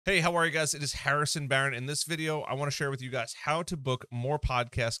Hey, how are you guys? It is Harrison Barron. In this video, I want to share with you guys how to book more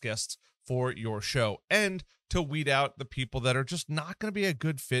podcast guests for your show and to weed out the people that are just not going to be a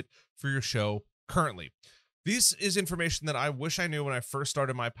good fit for your show currently. This is information that I wish I knew when I first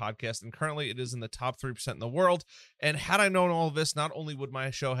started my podcast, and currently it is in the top 3% in the world. And had I known all of this, not only would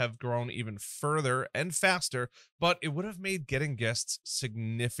my show have grown even further and faster, but it would have made getting guests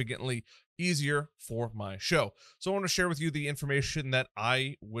significantly easier for my show. So I want to share with you the information that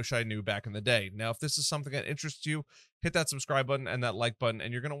I wish I knew back in the day. Now, if this is something that interests you, hit that subscribe button and that like button,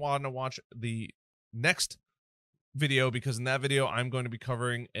 and you're going to want to watch the next video, because in that video I'm going to be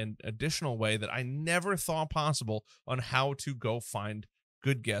covering an additional way that I never thought possible on how to go find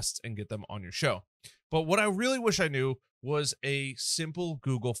good guests and get them on your show. But what I really wish I knew was a simple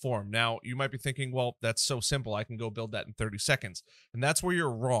Google form. Now, you might be thinking, well, that's so simple, I can go build that in 30 seconds. And that's where you're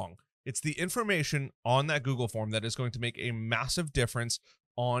wrong. It's the information on that Google form that is going to make a massive difference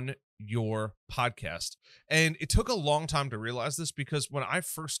on your podcast. And it took a long time to realize this, because when I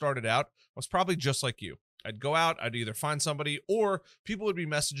first started out, I was probably just like you. I'd go out, I'd either find somebody, or people would be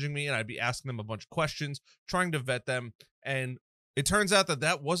messaging me and I'd be asking them a bunch of questions, trying to vet them. And it turns out that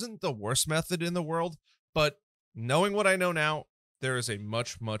that wasn't the worst method in the world, but knowing what I know now, there is a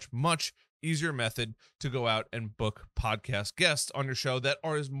much, much, much easier method to go out and book podcast guests on your show that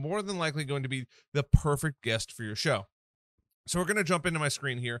is more than likely going to be the perfect guest for your show. So we're going to jump into my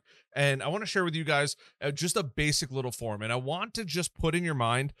screen here, and I want to share with you guys just a basic little form. And I want to just put in your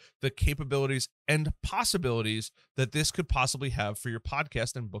mind the capabilities and possibilities that this could possibly have for your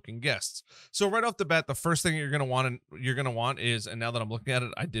podcast and booking guests. So right off the bat, the first thing you're going to want is, and now that I'm looking at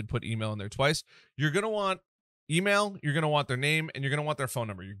it, I did put email in there twice. You're going to want email, you're going to want their name, and you're going to want their phone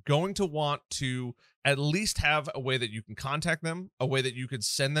number. You're going to want to at least have a way that you can contact them, a way that you could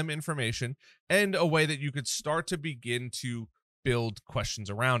send them information, and a way that you could start to begin to build questions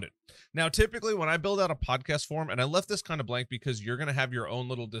around it. Now, typically when I build out a podcast form, and I left this kind of blank because you're going to have your own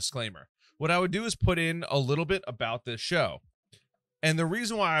little disclaimer, what I would do is put in a little bit about this show. And the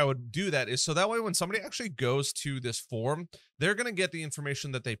reason why I would do that is so that way when somebody actually goes to this form, they're going to get the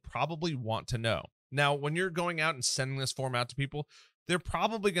information that they probably want to know. Now, when you're going out and sending this form out to people, they're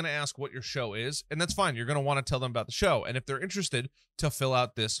probably going to ask what your show is, and that's fine. You're going to want to tell them about the show, and if they're interested, to fill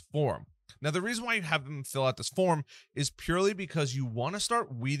out this form. Now, the reason why you have them fill out this form is purely because you want to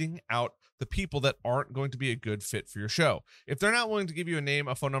start weeding out the people that aren't going to be a good fit for your show. If they're not willing to give you a name,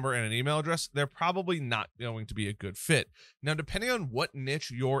 a phone number, and an email address, they're probably not going to be a good fit. Now, depending on what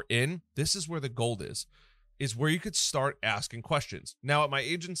niche you're in, this is where the gold is where you could start asking questions. Now, at my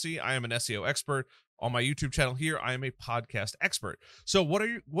agency, I am an SEO expert. On my YouTube channel here, I am a podcast expert. So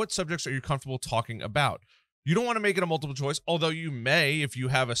what subjects are you comfortable talking about? You don't want to make it a multiple choice, although you may, if you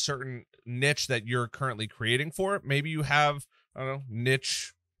have a certain niche that you're currently creating for it. Maybe you have, I don't know,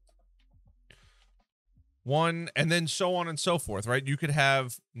 niche one, and then so on and so forth, right? You could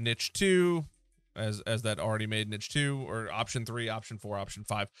have niche two, as that already made niche 2, or option 3, option 4, option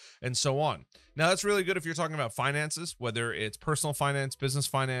 5, and so on. Now, that's really good if you're talking about finances, whether it's personal finance, business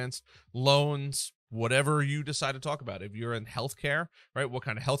finance, loans, whatever you decide to talk about. If you're in healthcare, right, what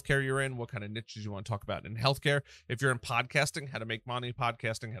kind of healthcare you're in, what kind of niches you want to talk about in healthcare. If you're in podcasting, how to make money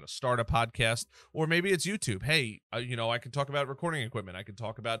podcasting, how to start a podcast, or maybe it's YouTube. Hey, I can talk about recording equipment. I can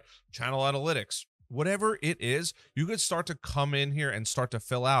talk about channel analytics. Whatever it is, you could start to come in here and start to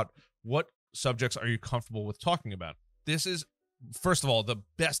fill out what subjects are you comfortable with talking about. This is, first of all, the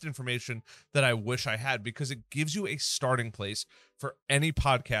best information that I wish I had, because it gives you a starting place for any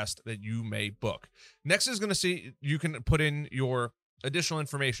podcast that you may book. Next is going to see, you can put in your additional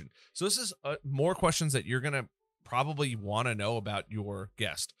information. So this is more questions that you're going to probably want to know about your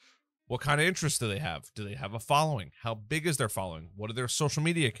guest. What kind of interests do they have? Do they have a following? How big is their following? What are their social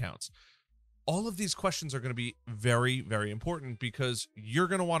media accounts? All of these questions are going to be very, very important, because you're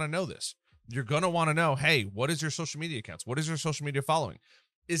going to want to know this. You're going to want to know, hey, what is your social media accounts? What is your social media following?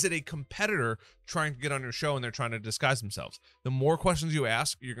 Is it a competitor trying to get on your show and they're trying to disguise themselves? The more questions you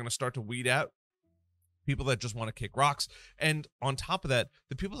ask, you're going to start to weed out people that just want to kick rocks. And on top of that,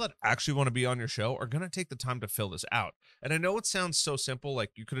 the people that actually want to be on your show are going to take the time to fill this out. And I know it sounds so simple, like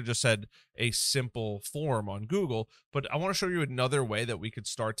you could have just said a simple form on Google, but I want to show you another way that we could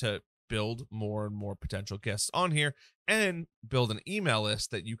start to build more and more potential guests on here, and build an email list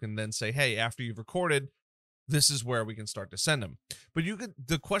that you can then say, hey, after you've recorded, this is where we can start to send them. But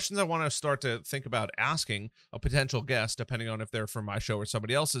the questions I want to start to think about asking a potential guest, depending on if they're from my show or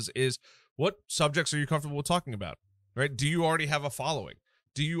somebody else's, is what subjects are you comfortable with talking about, right? Do you already have a following?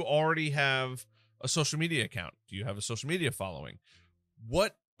 Do you already have a social media account? Do you have a social media following?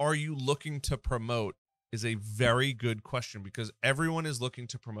 What are you looking to promote is a very good question because everyone is looking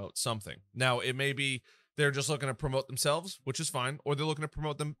to promote something. Now, it may be they're just looking to promote themselves, which is fine, or they're looking to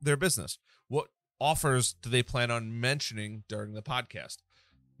promote their business. What offers do they plan on mentioning during the podcast?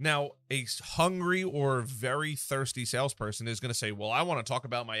 Now, a hungry or very thirsty salesperson is going to say, well, I want to talk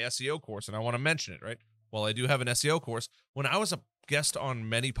about my SEO course and I want to mention it, right? Well, I do have an SEO course. When I was a guest on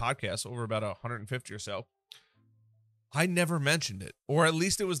many podcasts, over about 150 or so, I never mentioned it, or at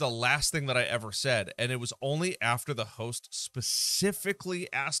least it was the last thing that I ever said. And it was only after the host specifically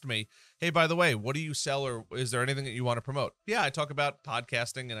asked me, hey, by the way, what do you sell, or is there anything that you want to promote? Yeah, I talk about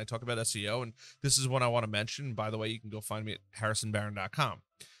podcasting and I talk about SEO, and this is what I want to mention. By the way, you can go find me at harrisonbarron.com.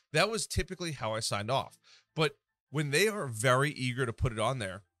 That was typically how I signed off. But when they are very eager to put it on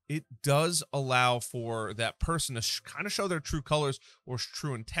there, it does allow for that person to kind of show their true colors or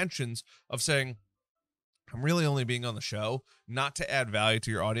true intentions of saying, I'm really only being on the show, not to add value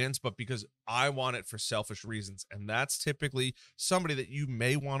to your audience, but because I want it for selfish reasons. And that's typically somebody that you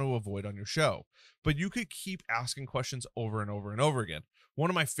may want to avoid on your show. But you could keep asking questions over and over and over again. One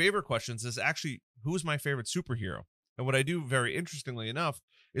of my favorite questions is actually, who's my favorite superhero? And what I do, very interestingly enough,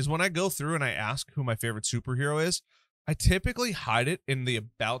 is when I go through and I ask who my favorite superhero is, I typically hide it in the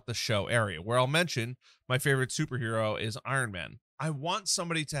about the show area where I'll mention my favorite superhero is Iron Man. I want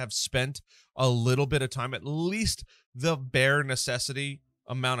somebody to have spent a little bit of time, at least the bare necessity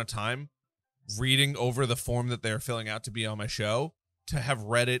amount of time, reading over the form that they're filling out to be on my show, to have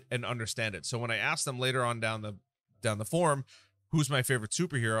read it and understand it. So when I ask them later on down the form, who's my favorite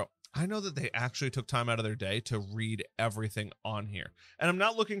superhero, I know that they actually took time out of their day to read everything on here. And I'm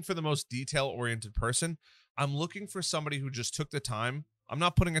not looking for the most detail-oriented person. I'm looking for somebody who just took the time. I'm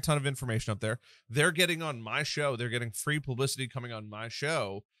not putting a ton of information up there. They're getting on my show. They're getting free publicity coming on my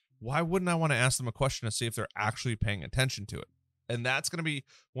show. Why wouldn't I want to ask them a question to see if they're actually paying attention to it? And that's going to be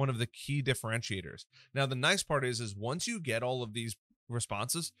one of the key differentiators. Now, the nice part is once you get all of these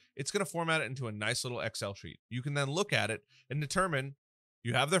responses, it's going to format it into a nice little Excel sheet. You can then look at it and determine,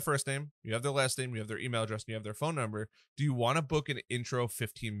 you have their first name, you have their last name, you have their email address, and you have their phone number. Do you want to book an intro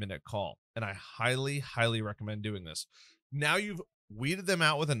 15-minute call? And I highly, highly recommend doing this. Now you've weeded them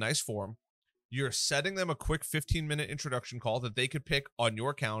out with a nice form. You're setting them a quick 15-minute introduction call that they could pick on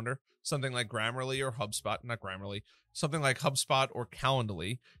your calendar, something like Grammarly or HubSpot, not Grammarly, something like HubSpot or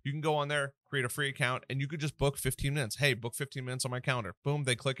Calendly. You can go on there, create a free account, and you could just book 15 minutes. Hey, book 15 minutes on my calendar. Boom,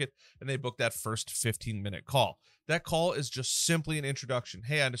 they click it, and they book that first 15-minute call. That call is just simply an introduction.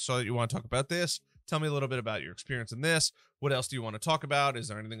 Hey, I just saw that you want to talk about this. Tell me a little bit about your experience in this. What else do you want to talk about? Is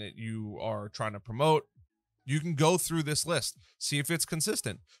there anything that you are trying to promote? You can go through this list, see if it's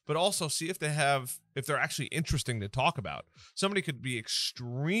consistent, but also see if they're actually interesting to talk about. Somebody could be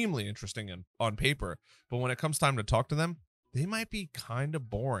extremely interesting on paper, but when it comes time to talk to them, they might be kind of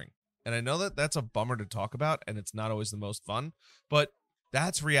boring. And I know that that's a bummer to talk about, and it's not always the most fun, but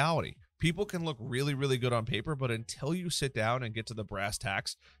that's reality. People can look really, really good on paper, but until you sit down and get to the brass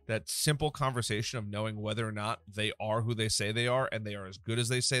tacks, that simple conversation of knowing whether or not they are who they say they are, and they are as good as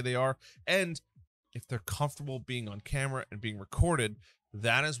they say they are, and if they're comfortable being on camera and being recorded,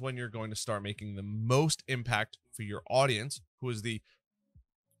 that is when you're going to start making the most impact for your audience, who is the,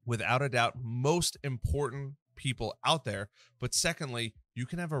 without a doubt, most important people out there. But secondly, you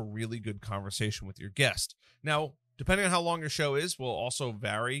can have a really good conversation with your guest. Now, depending on how long your show is, will also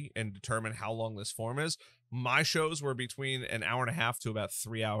vary and determine how long this form is. My shows were between an hour and a half to about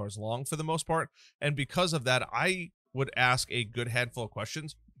 3 hours long for the most part. And because of that, I would ask a good handful of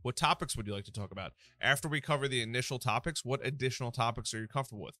questions. What topics would you like to talk about? After we cover the initial topics, what additional topics are you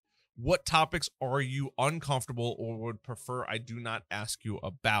comfortable with? What topics are you uncomfortable or would prefer I do not ask you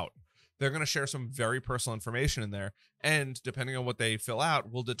about? They're going to share some very personal information in there. And depending on what they fill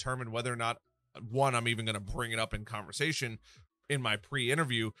out, will determine whether or not, one, I'm even going to bring it up in conversation in my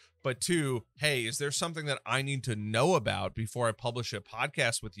pre-interview, but two, hey, is there something that I need to know about before I publish a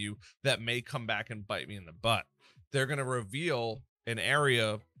podcast with you that may come back and bite me in the butt? They're going to reveal an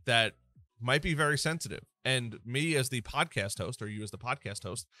area that might be very sensitive. And me as the podcast host, or you as the podcast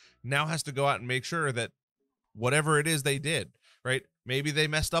host, now has to go out and make sure that whatever it is they did, right? Maybe they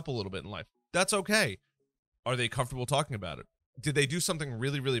messed up a little bit in life. That's okay. Are they comfortable talking about it? Did they do something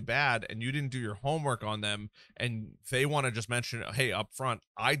really, really bad and you didn't do your homework on them and they want to just mention, hey, up front,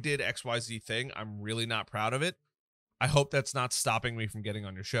 I did XYZ thing. I'm really not proud of it. I hope that's not stopping me from getting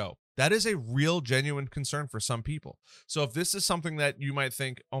on your show. That is a real, genuine concern for some people. So if this is something that you might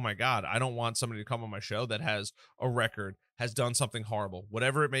think, oh my God, I don't want somebody to come on my show that has a record, has done something horrible,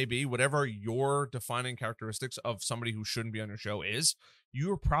 whatever it may be, whatever your defining characteristics of somebody who shouldn't be on your show is,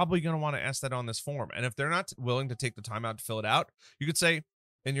 you're probably going to want to ask that on this form. And if they're not willing to take the time out to fill it out, you could say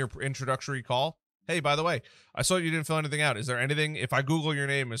in your introductory call, hey, by the way, I saw you didn't fill anything out. Is there anything, if I Google your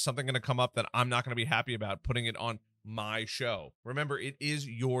name, is something going to come up that I'm not going to be happy about putting it on my show? Remember, it is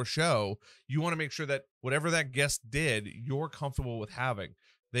your show. You want to make sure that whatever that guest did, you're comfortable with having.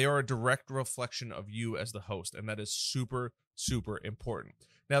 They are a direct reflection of you as the host, and that is super, super important.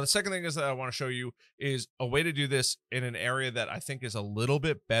 Now, the second thing is that I want to show you is a way to do this in an area that I think is a little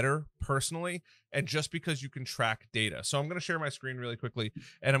bit better personally, and just because you can track data. So I'm going to share my screen really quickly,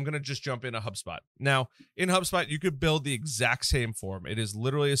 and I'm going to just jump into HubSpot. Now, in HubSpot, you could build the exact same form. It is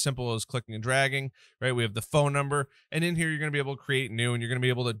literally as simple as clicking and dragging, right? We have the phone number, and in here, you're going to be able to create new, and you're going to be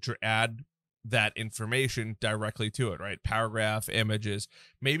able to add that information directly to it, right? Paragraph, images.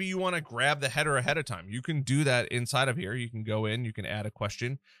 Maybe you want to grab the header ahead of time. You can do that inside of here. You can go in, you can add a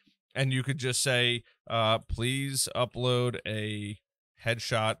question, and you could just say, please upload a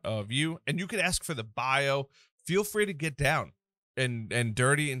headshot of you. And you could ask for the bio. Feel free to get down and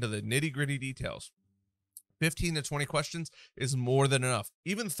dirty into the nitty gritty details. 15 to 20 questions is more than enough.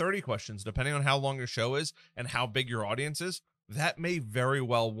 Even 30 questions, depending on how long your show is and how big your audience is, that may very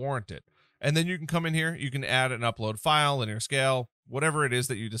well warrant it. And then you can come in here, you can add an upload file, linear scale, whatever it is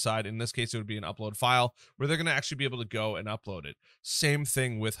that you decide. In this case, it would be an upload file where they're going to actually be able to go and upload it. Same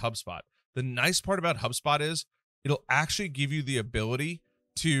thing with HubSpot. The nice part about HubSpot is it'll actually give you the ability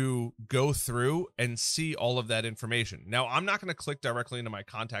to go through and see all of that information. Now, I'm not going to click directly into my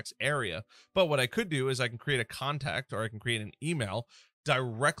contacts area, but what I could do is I can create a contact, or I can create an email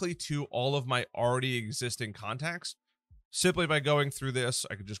directly to all of my already existing contacts. Simply by going through this,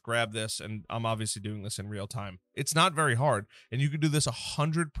 I could just grab this, and I'm obviously doing this in real time. It's not very hard, and you can do this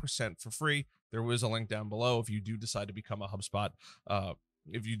 100% for free. There was a link down below if you do decide to become a HubSpot,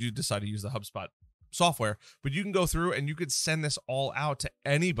 if you do decide to use the HubSpot software. But you can go through and you could send this all out to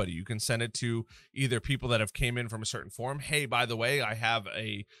anybody. You can send it to either people that have came in from a certain forum. Hey, by the way, I have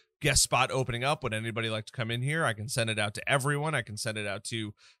a guest spot opening up. Would anybody like to come in here? I can send it out to everyone. I can send it out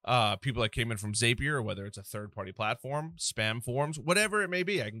to people that came in from Zapier, or whether it's a third-party platform, spam forms, whatever it may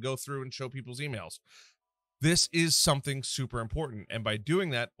be. I can go through and show people's emails. This is something super important. And by doing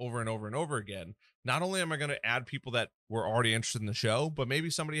that over and over and over again, not only am I going to add people that were already interested in the show, but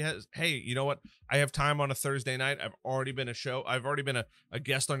maybe somebody has, hey, you know what? I have time on a Thursday night. I've already been a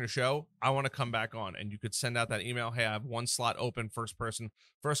guest on your show. I want to come back on. And you could send out that email. Hey, I have one slot open, first person,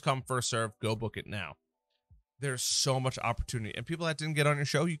 first come, first serve, go book it now. There's so much opportunity. And people that didn't get on your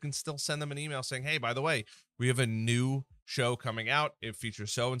show, you can still send them an email saying, hey, by the way, we have a new show coming out. It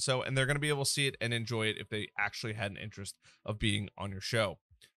features so-and-so, and they're going to be able to see it and enjoy it if they actually had an interest of being on your show.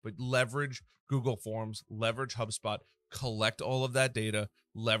 But leverage Google Forms, leverage HubSpot, collect all of that data,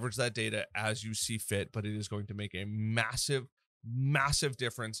 leverage that data as you see fit, but it is going to make a massive, massive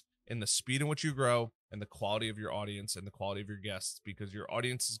difference in the speed in which you grow and the quality of your audience and the quality of your guests, because your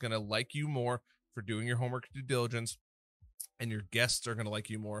audience is going to like you more for doing your homework, due diligence, and your guests are going to like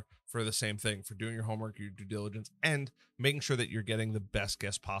you more for the same thing, for doing your homework, your due diligence, and making sure that you're getting the best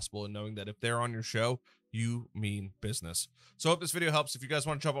guests possible, and knowing that if they're on your show, you mean business. So I hope this video helps. If you guys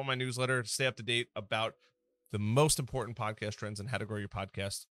want to jump on my newsletter to stay up to date about the most important podcast trends and how to grow your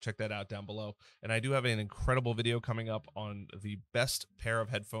podcast, check that out down below. And I do have an incredible video coming up on the best pair of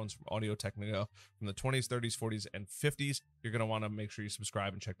headphones from Audio-Technica from the 20s, 30s, 40s, and 50s. You're going to want to make sure you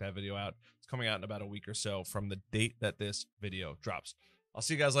subscribe and check that video out. It's coming out in about a week or so from the date that this video drops. I'll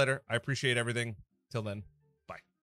see you guys later. I appreciate everything. Till then.